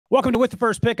Welcome to With the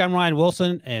First Pick. I'm Ryan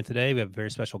Wilson, and today we have a very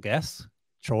special guest,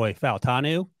 Troy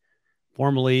Fautanu,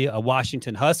 formerly a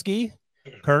Washington Husky,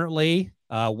 currently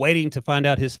waiting to find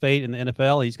out his fate in the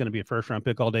NFL. He's going to be a first-round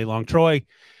pick all day long. Troy,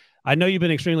 I know you've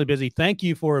been extremely busy. Thank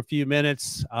you for a few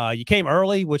minutes. You came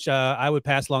early, which I would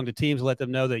pass along to teams, let them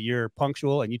know that you're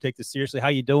punctual and you take this seriously. How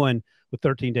you doing with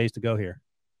 13 days to go here?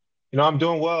 I'm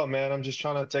doing well, man. I'm just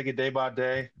trying to take it day by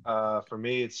day. For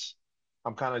me,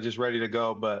 I'm kind of just ready to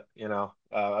go, but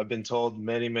I've been told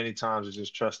many, many times to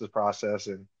just trust the process,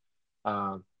 and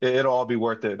it'll all be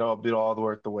worth it. It'll be all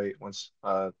worth the wait once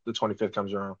the 25th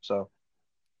comes around. So,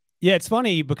 yeah, it's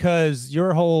funny because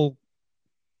your whole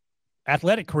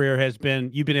athletic career has been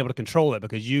you've been able to control it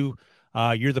because you're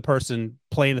the person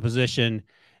playing the position.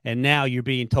 And now you're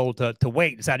being told to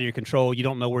wait. It's out of your control. You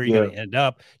don't know where you're going to end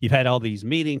up. You've had all these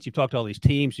meetings. You've talked to all these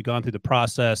teams. You've gone through the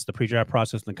process, the pre-draft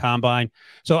process, and the combine.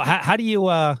 So how do you,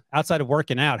 outside of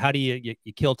working out, how do you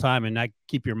kill time and not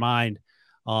keep your mind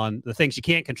on the things you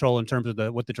can't control in terms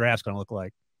of what the draft's going to look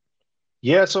like?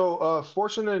 Yeah, so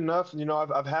fortunate enough,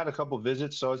 I've had a couple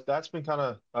visits, so that's been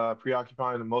kind of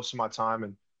preoccupying most of my time,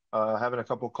 and having a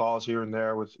couple calls here and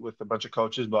there with a bunch of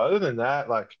coaches. But other than that,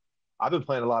 like, I've been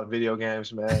playing a lot of video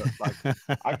games, man. Like,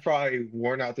 I've probably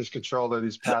worn out this controller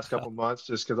these past couple months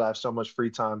just because I have so much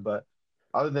free time. But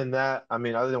other than that, I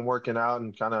mean, other than working out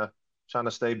and kind of trying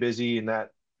to stay busy in that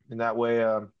way,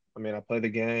 I mean, I play the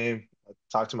game, I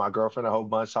talk to my girlfriend a whole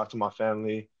bunch, talk to my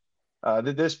family.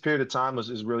 This period of time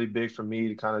is really big for me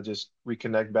to kind of just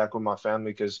reconnect back with my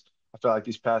family because I feel like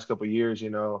these past couple of years,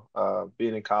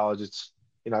 being in college,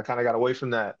 I kind of got away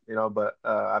from that, but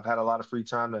I've had a lot of free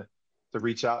time to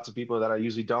reach out to people that I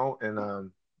usually don't,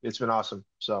 and it's been awesome.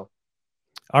 So,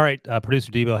 all right,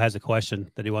 producer Debo has a question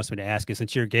that he wants me to ask you.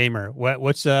 Since you're a gamer,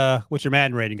 what's your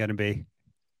Madden rating going to be?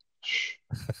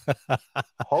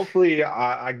 hopefully,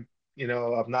 I'm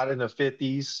not in the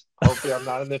 50s. Hopefully, I'm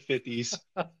not in the 50s.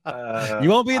 You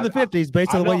won't be in the 50s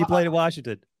based on the way you played at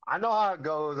Washington. I know how it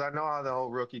goes. I know how the whole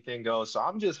rookie thing goes. So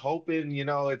I'm just hoping,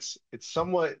 it's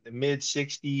somewhat mid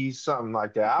 60s, something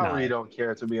like that. I really don't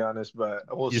care, to be honest, but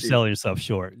we'll see. You're selling yourself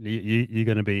short. You're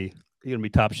going to be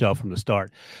top shelf from the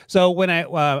start. So when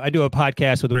I do a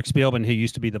podcast with Rick Spielman, who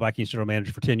used to be the Vikings general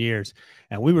manager for 10 years,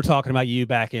 and we were talking about you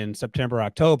back in September,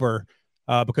 October,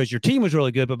 because your team was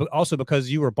really good, but also because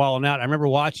you were balling out. I remember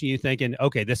watching you thinking,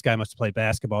 okay, this guy must have played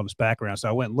basketball in his background. So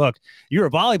I went and looked. You're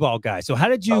a volleyball guy. So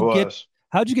how'd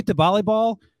you get to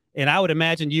volleyball? And I would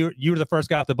imagine you were the first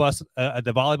guy off the bus at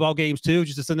the volleyball games too,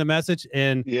 just to send a message.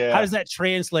 And how does that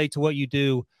translate to what you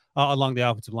do along the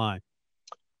offensive line?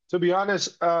 To be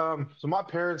honest, so my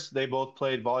parents, they both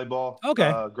played volleyball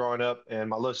growing up, and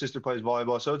my little sister plays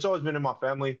volleyball. So it's always been in my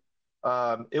family.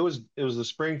 It was the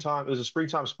springtime. It was a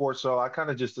springtime sport, so I kind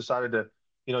of just decided to,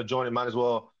 join it. Might as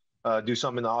well do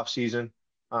something in the off season.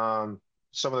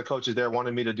 Some of the coaches there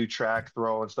wanted me to do track,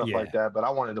 throw, and stuff like that, but I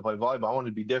wanted to play volleyball. I wanted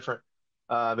to be different.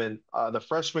 And the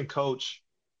freshman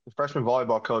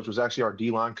volleyball coach was actually our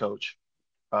D-line coach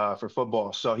for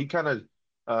football. So he kind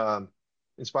of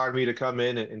inspired me to come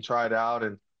in and try it out.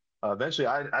 And eventually,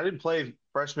 I didn't play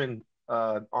freshman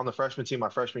on the freshman team my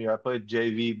freshman year. I played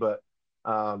JV, but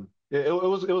it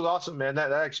was awesome, man.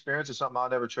 That experience is something I'll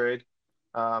never trade.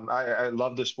 I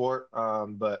love the sport,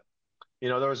 but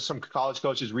there was some college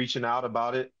coaches reaching out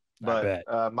about it, but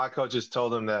my coaches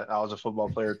told them that I was a football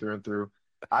player through and through.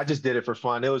 I just did it for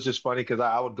fun. It was just funny because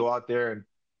I would go out there and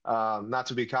not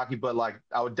to be cocky, but like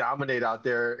I would dominate out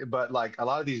there. But like a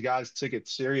lot of these guys took it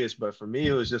serious. But for me,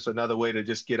 it was just another way to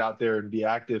just get out there and be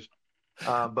active.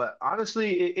 But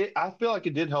honestly, I feel like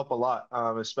it did help a lot,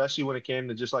 especially when it came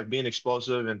to just like being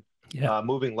explosive and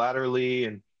moving laterally.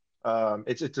 And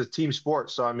it's a team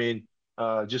sport. So, I mean,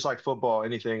 just like football,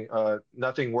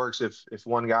 nothing works if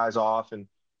one guy's off, and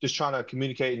just trying to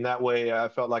communicate in that way. I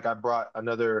felt like I brought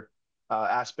another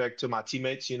aspect to my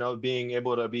teammates, being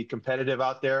able to be competitive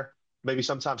out there, maybe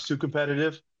sometimes too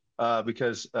competitive,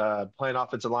 because playing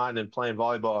offensive line and playing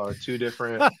volleyball are two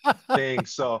different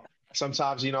things. So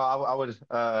sometimes, I would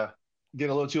get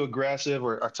a little too aggressive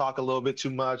or talk a little bit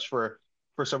too much for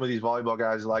some of these volleyball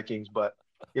guys' likings. But,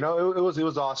 it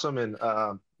was awesome. And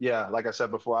like I said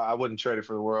before, I wouldn't trade it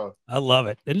for the world. I love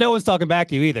it. And no one's talking back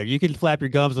to you either. You can flap your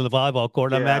gums on the volleyball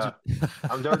court. I imagine.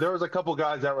 There was a couple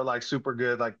guys that were like super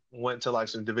good, like went to like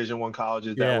some Division I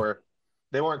colleges that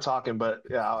they weren't talking, but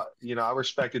I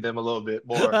respected them a little bit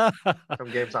more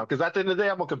from game time. Because at the end of the day,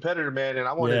 I'm a competitor, man, and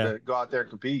I wanted to go out there and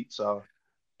compete. So.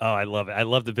 Oh, I love it. I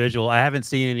love the visual. I haven't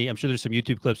seen any. I'm sure there's some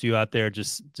YouTube clips of you out there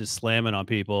just slamming on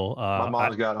people. My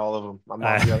mom's got all of them. My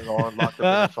mom's got it all locked up in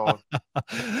her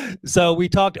phone. So we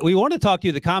want to talk to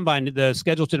you. The combine, the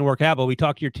schedules didn't work out, but we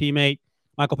talked to your teammate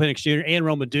Michael Penix Jr. and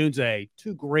Rome Odunze,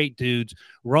 two great dudes.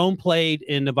 Rome played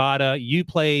in Nevada. You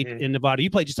played in Nevada. You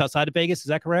played just outside of Vegas. Is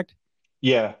that correct?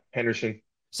 Yeah, Henderson.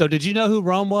 So did you know who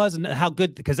Rome was and how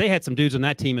good? Because they had some dudes on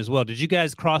that team as well. Did you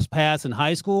guys cross paths in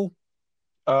high school?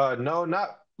 No,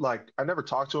 not like I never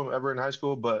talked to him ever in high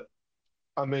school, but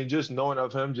I mean, just knowing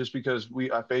of him, just because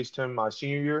I faced him my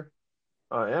senior year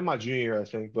and my junior year, I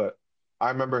think. But I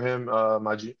remember him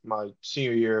my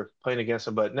senior year playing against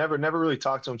him, but never really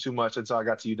talked to him too much until I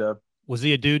got to UW. Was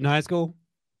he a dude in high school?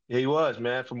 Yeah, he was,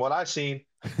 man. From what I seen,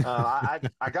 I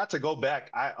got to go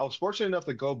back. I was fortunate enough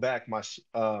to go back my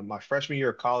freshman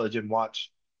year of college and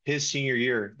watch his senior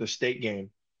year, the state game,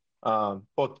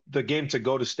 well, the game to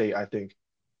go to state, I think.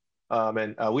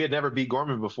 And we had never beat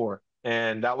Gorman before,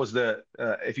 and that was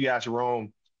if you ask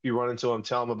Rome, you run into him,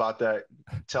 tell him about that,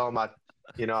 tell him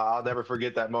I'll never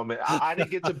forget that moment. I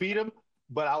didn't get to beat him,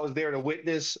 but I was there to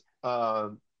witness.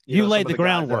 You laid the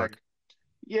groundwork.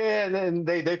 Yeah, and then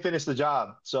they finished the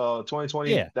job. So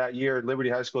 2020, that year at Liberty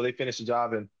High School, they finished the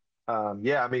job. And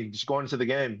I mean, just going into the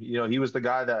game, he was the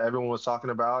guy that everyone was talking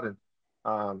about.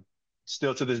 And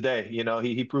still to this day,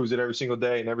 he proves it every single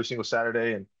day and every single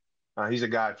Saturday. And he's a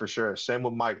guy for sure. Same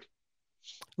with Mike.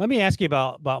 Let me ask you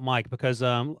about Mike, because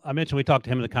I mentioned we talked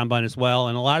to him in the combine as well.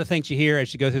 And a lot of things you hear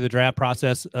as you go through the draft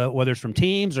process, whether it's from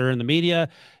teams or in the media,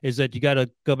 is that you got to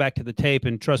go back to the tape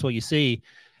and trust what you see.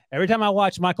 Every time I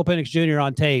watch Michael Penix Jr.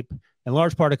 on tape, in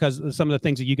large part because of some of the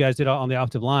things that you guys did on the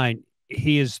offensive line,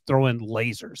 he is throwing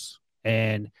lasers.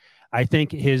 And I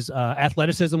think his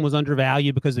athleticism was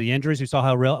undervalued because of the injuries. We saw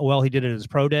how well he did at his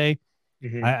pro day.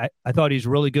 Mm-hmm. I thought he's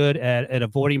really good at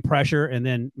avoiding pressure and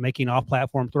then making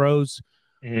off-platform throws.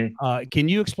 Mm-hmm. Can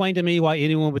you explain to me why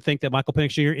anyone would think that Michael Penix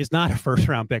Jr. is not a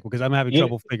first-round pick? Because I'm having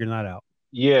trouble figuring that out.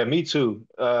 Yeah, me too.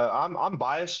 I'm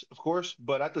biased, of course,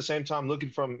 but at the same time, looking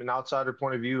from an outsider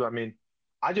point of view, I mean,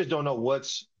 I just don't know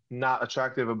what's not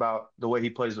attractive about the way he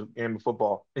plays the game of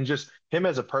football, and just him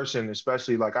as a person,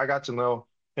 especially. Like, I got to know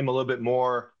him a little bit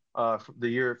more the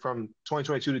year from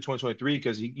 2022 to 2023,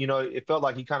 because it felt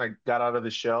like he kind of got out of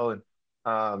his shell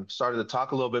and started to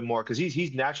talk a little bit more, because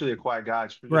he's naturally a quiet guy,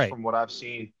 just from what I've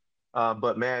seen.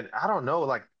 But man, I don't know.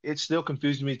 Like, it still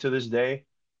confuses me to this day.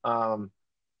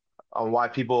 On why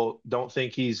people don't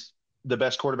think he's the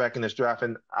best quarterback in this draft.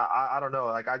 And I don't know.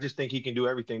 Like, I just think he can do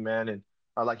everything, man. And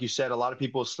like you said, a lot of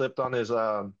people slipped on his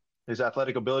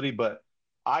athletic ability, but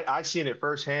I seen it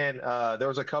firsthand. There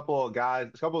was a couple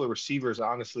of receivers,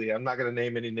 honestly. I'm not going to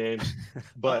name any names,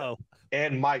 but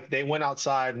and Mike, they went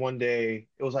outside one day.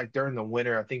 It was like during the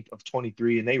winter, I think, of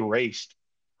 23, and they raced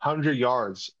 100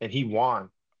 yards, and he won.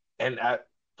 And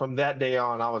from that day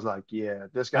on, I was like, yeah,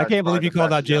 this guy. I can't believe you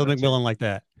called out Jalen McMillan like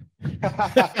that.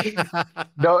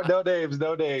 No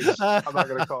names. I'm not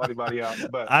going to call anybody out.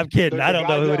 But I'm kidding. I don't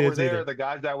know who it is either. The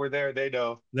guys that were there, they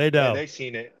know. They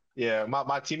seen it. Yeah,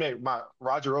 my teammate,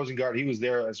 Roger Rosengard, he was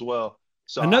there as well.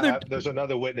 So there's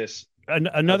another witness.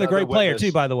 Another great player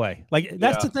too, by the way. Like,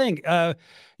 that's the thing.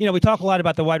 We talk a lot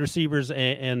about the wide receivers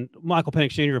and Michael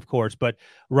Penix Jr., of course, but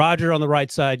Roger on the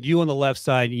right side, you on the left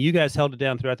side. You guys held it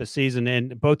down throughout the season,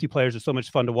 and both you players are so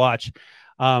much fun to watch.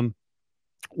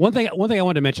 One thing I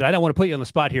wanted to mention, I don't want to put you on the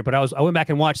spot here, but I went back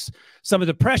and watched some of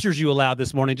the pressures you allowed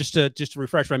this morning just to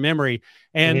refresh my memory.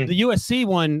 And the USC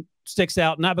one sticks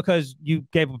out, not because you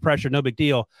gave up pressure, no big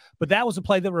deal, but that was a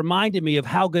play that reminded me of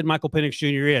how good Michael Penix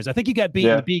Jr. is. I think he got beat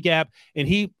in the B gap, and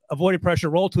he avoided pressure,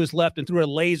 rolled to his left, and threw a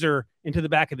laser into the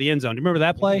back of the end zone. Do you remember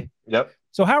that play? Yep.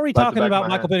 So how are we talking about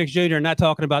Michael Penix Jr. and not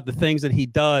talking about the things that he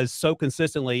does so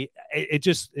consistently?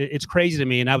 It's crazy to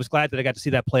me, and I was glad that I got to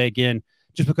see that play again,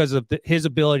 just because of his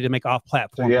ability to make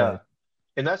off-platform play.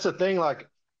 And that's the thing, like,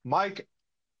 Mike,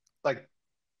 like,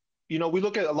 we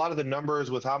look at a lot of the numbers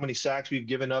with how many sacks we've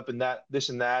given up and this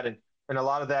and that, and a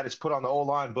lot of that is put on the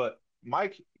O-line, but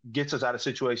Mike gets us out of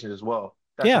situations as well.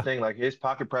 That's the thing, like, his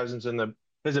pocket presence and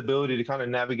his ability to kind of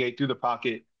navigate through the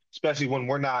pocket, especially when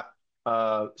we're not,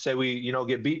 say we,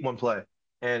 get beat one play.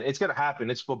 And it's going to happen.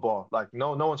 It's football. Like,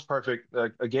 no one's perfect.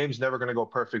 A game's never going to go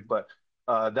perfect, but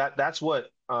that's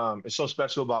what is so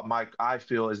special about Mike, I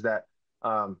feel, is that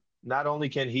not only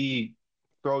can he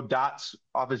throw dots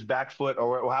off his back foot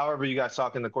or however you guys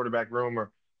talk in the quarterback room,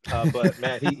 but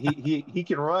man, he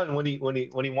can run when he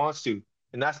wants to,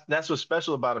 and that's what's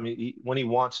special about him. When he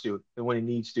wants to and when he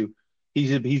needs to,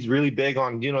 he's really big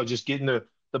on just getting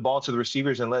the ball to the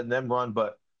receivers and letting them run.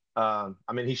 But I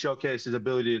mean, he showcased his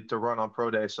ability to run on pro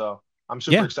day, so I'm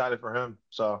super excited for him.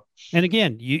 So, and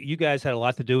again, you guys had a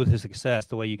lot to do with his success,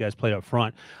 the way you guys played up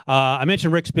front. I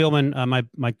mentioned Rick Spielman,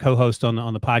 my co-host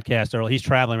on the podcast earlier. He's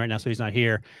traveling right now, so he's not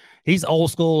here. He's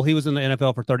old school. He was in the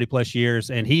NFL for 30 plus years,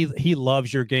 and he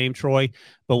loves your game, Troy.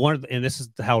 But and this is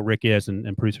how Rick is,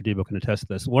 and producer Debo can attest to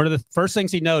this. One of the first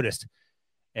things he noticed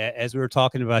as we were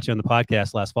talking about you on the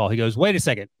podcast last fall, he goes, "Wait a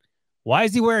second. Why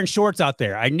is he wearing shorts out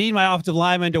there? I need my offensive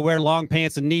lineman to wear long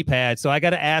pants and knee pads. So I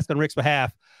got to ask on Rick's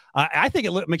behalf. I think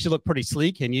it makes you look pretty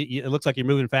sleek, and it looks like you're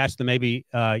moving faster than maybe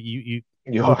you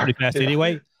move pretty fast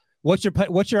anyway. What's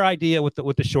your idea with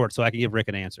the shorts, so I can give Rick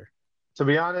an answer? To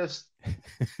be honest,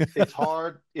 it's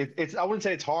hard. It's I wouldn't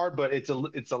say it's hard, but it's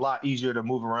a lot easier to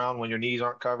move around when your knees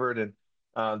aren't covered. And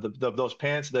those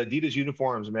pants, the Adidas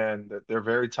uniforms, man, they're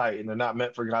very tight and they're not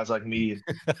meant for guys like me.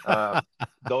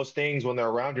 Those things, when they're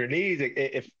around your knees,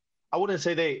 if I wouldn't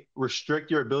say they restrict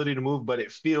your ability to move, but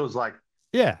it feels like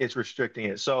it's restricting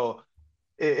it. So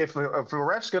if a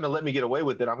ref's going to let me get away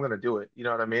with it, I'm going to do it. You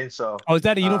know what I mean? So, is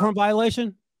that a uniform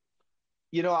violation?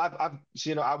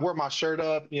 I wear my shirt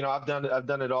up. I've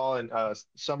done it all, and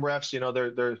some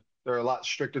refs, they're a lot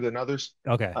stricter than others.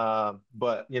 Okay.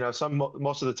 But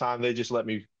most of the time they just let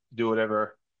me do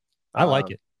whatever. I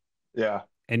like it. Yeah.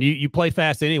 And you play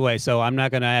fast anyway, so I'm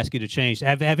not going to ask you to change.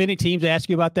 Have any teams asked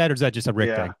you about that, or is that just a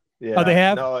Rick thing? Yeah. Oh, they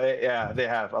have? No, they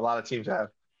have. A lot of teams have.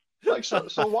 Like, so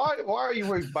why are you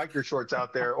wearing biker shorts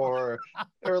out there, or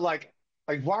like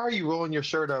why are you rolling your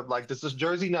shirt up? Like, does this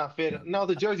jersey not fit? No,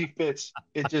 the jersey fits.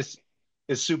 It just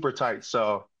is super tight.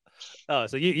 So,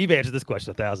 so you've answered this question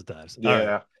 1,000 times.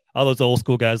 Yeah. All those old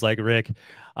school guys like Rick.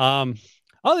 The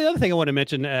other thing I want to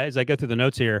mention as I go through the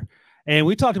notes here, and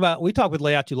we talked with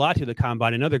Leatu Latu, the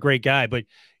combine, another great guy, but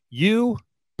you,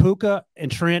 Puka,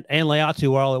 and Trent and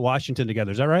Leatu are all at Washington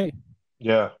together. Is that right?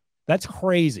 Yeah. That's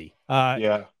crazy.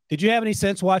 Yeah. Did you have any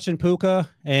sense watching Puka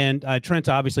and Trent?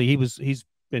 Obviously, he's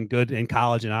been good in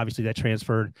college, and obviously that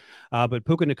transferred. But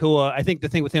Puka Nacua, I think the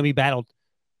thing with him, he battled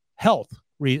health.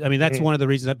 I mean, that's one of the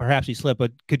reasons that perhaps he slipped.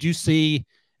 But could you see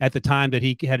at the time that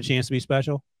he had a chance to be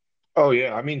special? Oh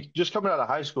yeah, I mean, just coming out of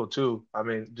high school too. I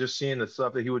mean, just seeing the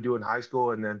stuff that he would do in high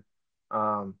school, and then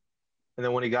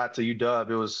when he got to UW,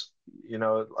 it was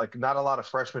like not a lot of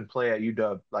freshmen play at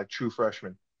UW, like true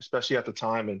freshmen, especially at the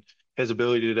time, and his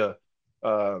ability to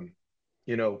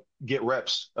get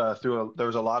reps there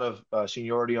was a lot of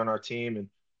seniority on our team, and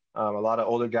a lot of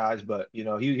older guys, but he's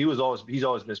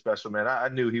always been special, man. I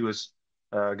knew he was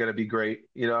going to be great.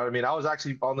 You know what I mean? I was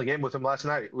actually on the game with him last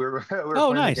night. We were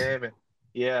playing nice. the game, and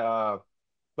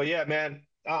but yeah, man,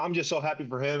 I'm just so happy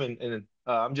for him, and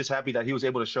I'm just happy that he was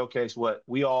able to showcase what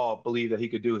we all believe that he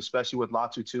could do, especially with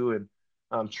Latu too,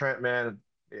 and Trent, man.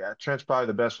 Yeah, Trent's probably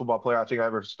the best football player I think I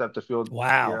ever stepped the field.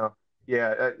 Wow.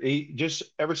 He just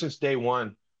ever since day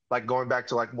one, like going back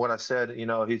to like what I said,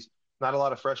 he's not a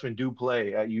lot of freshmen do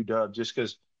play at UW, just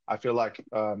because I feel like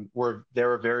they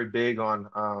were very big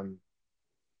on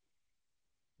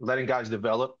letting guys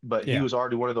develop, but he was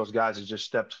already one of those guys that just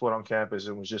stepped foot on campus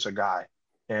and was just a guy.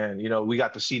 And, we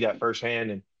got to see that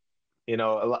firsthand. And,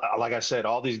 like I said,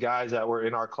 all these guys that were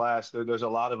in our class, there's a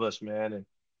lot of us, man.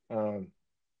 And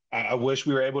I wish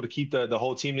we were able to keep the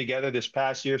whole team together this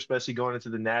past year, especially going into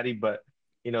the Natty, but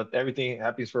everything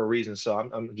happens for a reason. So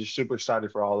I'm just super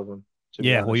excited for all of them.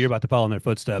 Yeah, well, you're about to follow in their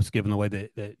footsteps, given the way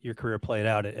that your career played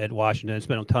out at Washington. It's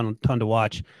been a ton to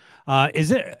watch. I'll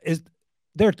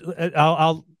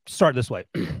start this way.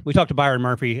 We talked to Byron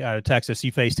Murphy out of Texas.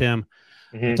 You faced him.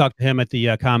 We talked to him at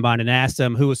the combine and asked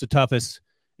him who was the toughest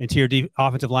interior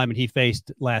offensive lineman he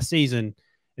faced last season. And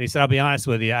he said, "I'll be honest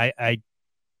with you,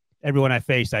 everyone I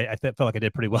faced, I felt like I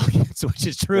did pretty well against," which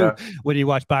is true when you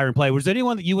watch Byron play. Was there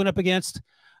anyone that you went up against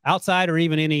outside, or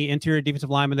even any interior defensive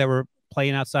linemen that were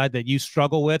playing outside, that you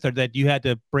struggle with, or that you had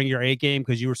to bring your A game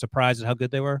because you were surprised at how good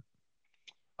they were?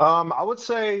 I would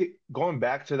say, going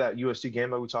back to that USC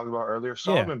game that we talked about earlier,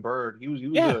 Solomon Byrd, he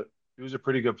was a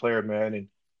pretty good player, man. And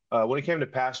when it came to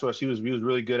pass rush, he was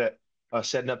really good at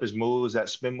setting up his moves. That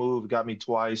spin move got me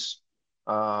twice.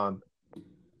 And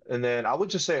then I would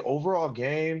just say overall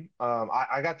game,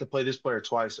 I got to play this player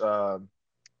twice.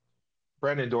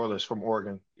 Brandon Dorless from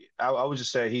Oregon. I would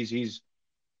just say he's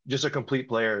just a complete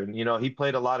player. And, he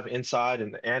played a lot of inside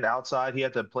and outside. He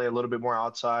had to play a little bit more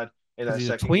outside in that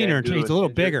second game. He's a little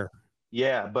bigger.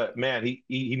 Yeah, but man,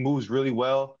 he moves really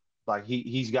well. Like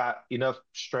he's got enough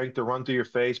strength to run through your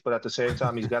face, but at the same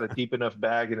time, he's got a deep enough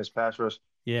bag in his pass rush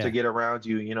to get around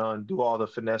you, and do all the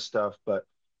finesse stuff. But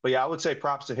yeah, I would say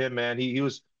props to him, man. He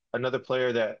was another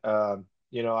player that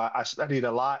I studied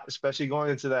a lot, especially going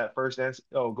into that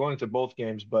going into both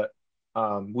games. But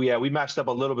we matched up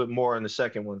a little bit more in the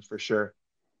second one for sure.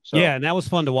 So yeah, and that was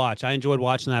fun to watch. I enjoyed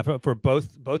watching that for both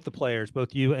the players,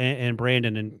 both you and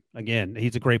Brandon. And again,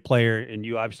 he's a great player, and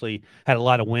you obviously had a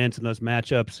lot of wins in those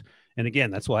matchups. And again,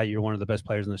 that's why you're one of the best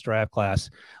players in this draft class.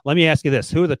 Let me ask you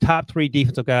this: who are the top 3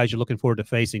 defensive guys you're looking forward to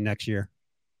facing next year?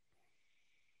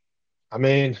 I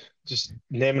mean, just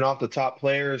naming off the top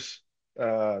players,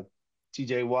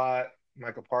 TJ Watt,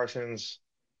 Michael Parsons,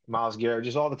 Miles Garrett,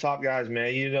 just all the top guys,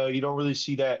 man. You know, you don't really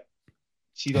see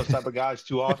those type of guys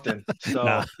too often.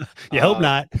 Nah, So, you hope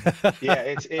not.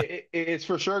 yeah, it's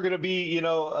for sure going to be, you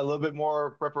know, a little bit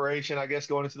more preparation, I guess,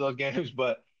 going into those games.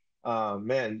 But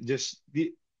man,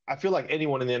 I feel like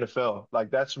anyone in the NFL,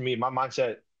 like that's for me, my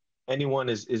mindset. Anyone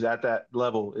is at that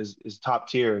level is top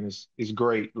tier and is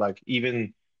great. Like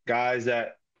even guys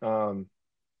that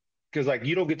because like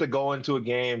you don't get to go into a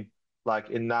game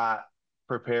like and not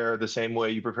prepare the same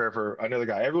way you prepare for another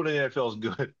guy. Everyone in the NFL is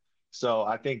good. So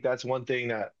I think that's one thing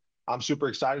that I'm super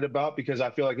excited about because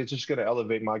I feel like it's just going to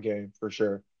elevate my game for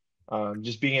sure.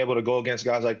 Just being able to go against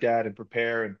guys like that and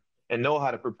prepare and know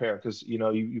how to prepare because you know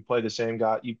you play the same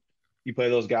guy you play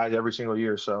those guys every single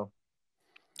year. So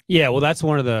Yeah, well, that's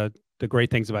one of the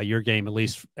great things about your game, at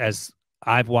least as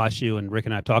I've watched you and Rick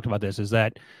and I have talked about this, is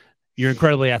that you're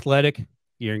incredibly athletic.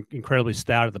 You're incredibly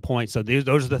stout at the point. So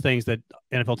those are the things that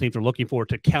NFL teams are looking for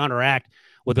to counteract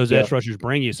what those edge rushers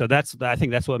bring you. So I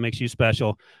think that's what makes you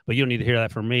special. But you don't need to hear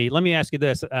that from me. Let me ask you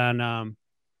this, and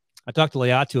I talked to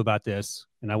Leatu about this,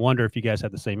 and I wonder if you guys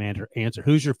have the same answer.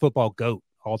 Who's your football GOAT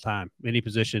all time? Any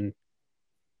position,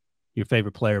 your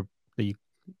favorite player that you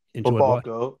enjoy? football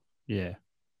GOAT, yeah,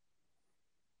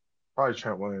 probably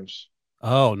Trent Williams.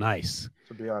 Oh, nice.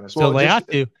 To be honest, so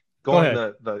Leatu going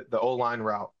the O line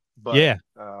route, but yeah.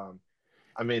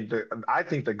 I mean, I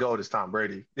think the GOAT is Tom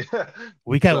Brady.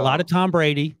 We got a lot of Tom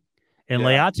Brady, and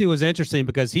Leatu was interesting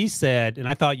because he said, and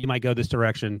I thought you might go this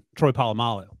direction, Troy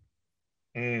Polamalu.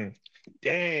 Dang,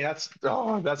 that's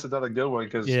another good one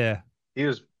because he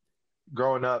was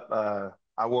growing up.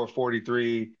 I wore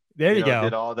 43. There you go.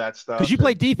 Did all that stuff. Because you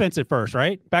played defense at first,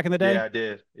 right? Back in the day? Yeah, I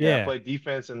did. Yeah, I played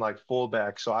defense and like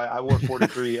fullback. So I wore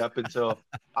 43 up until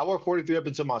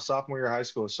my sophomore year of high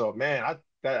school. So man,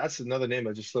 that's another name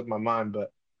that just slipped my mind.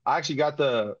 But I actually got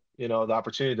the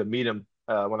opportunity to meet him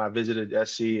when I visited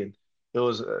SC, and it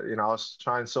was I was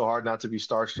trying so hard not to be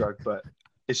starstruck, but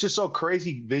it's just so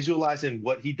crazy visualizing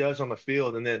what he does on the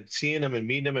field and then seeing him and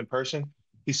meeting him in person.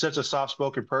 He's such a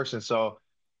soft-spoken person, so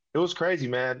it was crazy,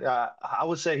 man. I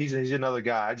would say he's another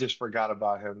guy. I just forgot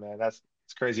about him, man. It's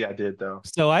crazy I did, though.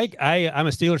 So I'm a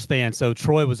Steelers fan, so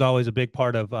Troy was always a big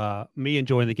part of me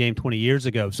enjoying the game 20 years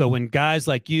ago. So when guys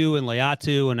like you and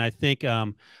Leatu and I think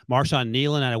Marshawn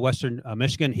Nealon out of Western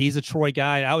Michigan, he's a Troy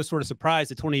guy. I was sort of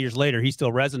surprised that 20 years later he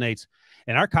still resonates.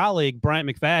 And our colleague, Bryant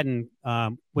McFadden,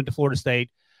 went to Florida State,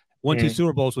 won 2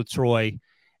 Super Bowls with Troy,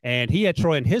 and he had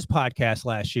Troy in his podcast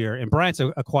last year. And Bryant's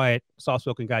a quiet,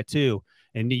 soft-spoken guy too.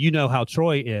 And you know how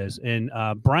Troy is. And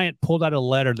Bryant pulled out a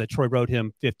letter that Troy wrote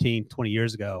him 15, 20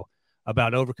 years ago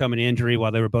about overcoming injury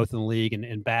while they were both in the league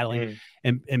and battling.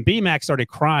 And B-Mac started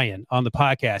crying on the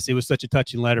podcast. It was such a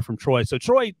touching letter from Troy. So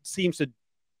Troy seems to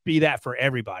be that for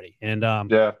everybody. And,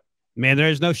 man,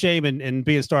 there's no shame in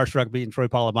being starstruck beating Troy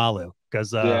Polamalu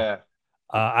because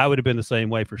I would have been the same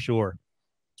way for sure.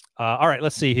 All right,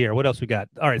 let's see here. What else we got?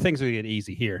 All right, things are getting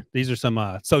easy here. These are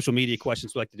some social media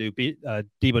questions we like to do.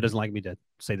 Debo doesn't like me to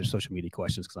say they're social media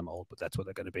questions because I'm old, but that's what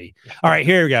they're going to be. All right,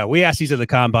 here we go. We asked these at the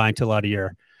combine to a lot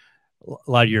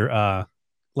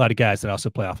of guys that also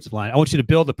play offensive line. I want you to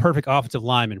build the perfect offensive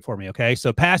lineman for me, okay?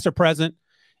 So past or present,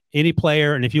 any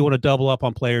player, and if you want to double up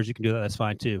on players, you can do that. That's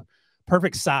fine too.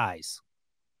 Perfect size.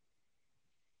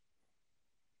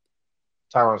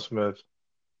 Tyron Smith.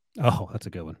 Oh, that's a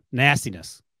good one.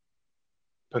 Nastiness.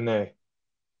 Panay.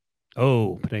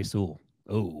 Oh, Panay Sewell.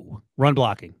 Oh, run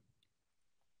blocking.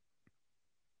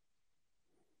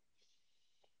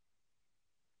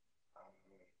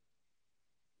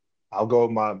 I'll go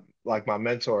with my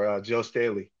mentor, Joe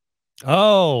Staley.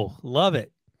 Oh, love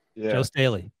it. Yeah. Joe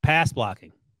Staley. Pass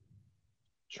blocking.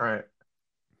 Trent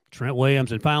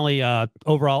Williams. And finally,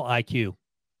 overall IQ.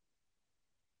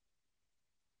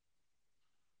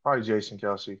 Probably Jason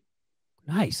Kelsey.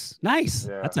 Nice.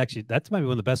 Yeah. That's maybe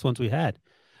one of the best ones we had.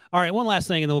 All right, one last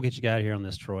thing, and then we'll get you out of here on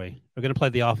this, Troy. We're going to play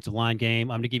the offensive line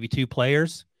game. I'm going to give you 2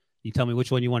 players. You tell me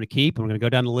which one you want to keep, and we're going to go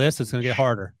down the list. It's going to get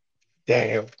harder.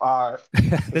 Damn. All right.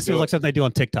 This feels like something they do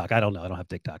on TikTok. I don't know. I don't have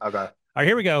TikTok. Okay. All right,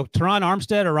 here we go. Teron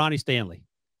Armstead or Ronnie Stanley?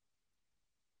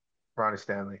 Ronnie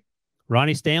Stanley.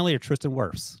 Ronnie Stanley or Tristan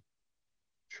Wirfs?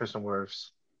 Tristan Wirfs.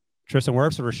 Tristan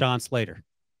Wirfs or Rashawn Slater?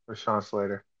 Rashawn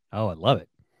Slater. Oh, I love it.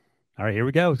 All right, here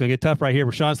we go. It's going to get tough right here.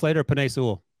 Rashawn Slater or Panay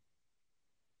Sewell?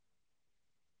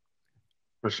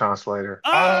 Rashawn Slater.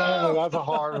 Oh, that's a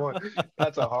hard one.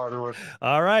 That's a hard one.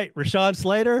 All right. Rashawn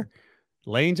Slater,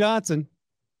 Lane Johnson.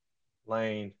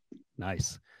 Lane.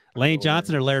 Nice. Lane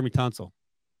Johnson or Laramie Tunsil?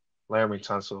 Laramie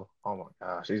Tunsil. Oh, my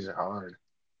gosh. These are hard.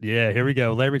 Yeah, here we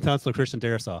go. Laramie Tunsil, Christian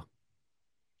Darrisaw.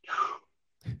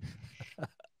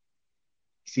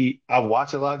 See, I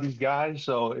watch a lot of these guys,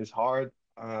 so it's hard.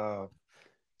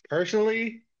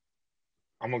 Personally,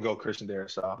 I'm going to go Christian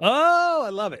Darrisaw. Oh, I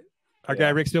love it. Our guy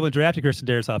Rick Spielman drafted Christian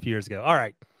Darrisaw a few years ago. All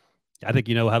right. I think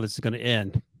you know how this is going to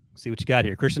end. See what you got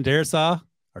here. Christian Darrisaw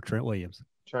or Trent Williams?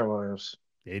 Trent Williams.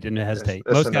 Yeah, he didn't hesitate.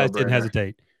 Most guys didn't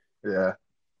hesitate. Yeah.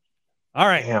 All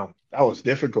right. Damn, that was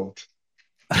difficult.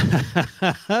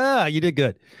 You did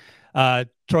good.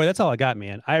 Troy, that's all I got,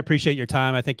 man. I appreciate your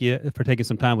time. I thank you for taking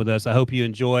some time with us. I hope you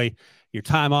enjoy your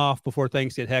time off before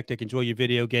things get hectic. Enjoy your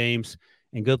video games,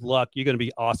 and good luck. You're going to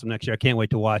be awesome next year. I can't wait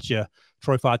to watch you.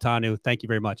 Troy Fautanu, thank you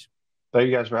very much. Thank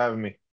you guys for having me.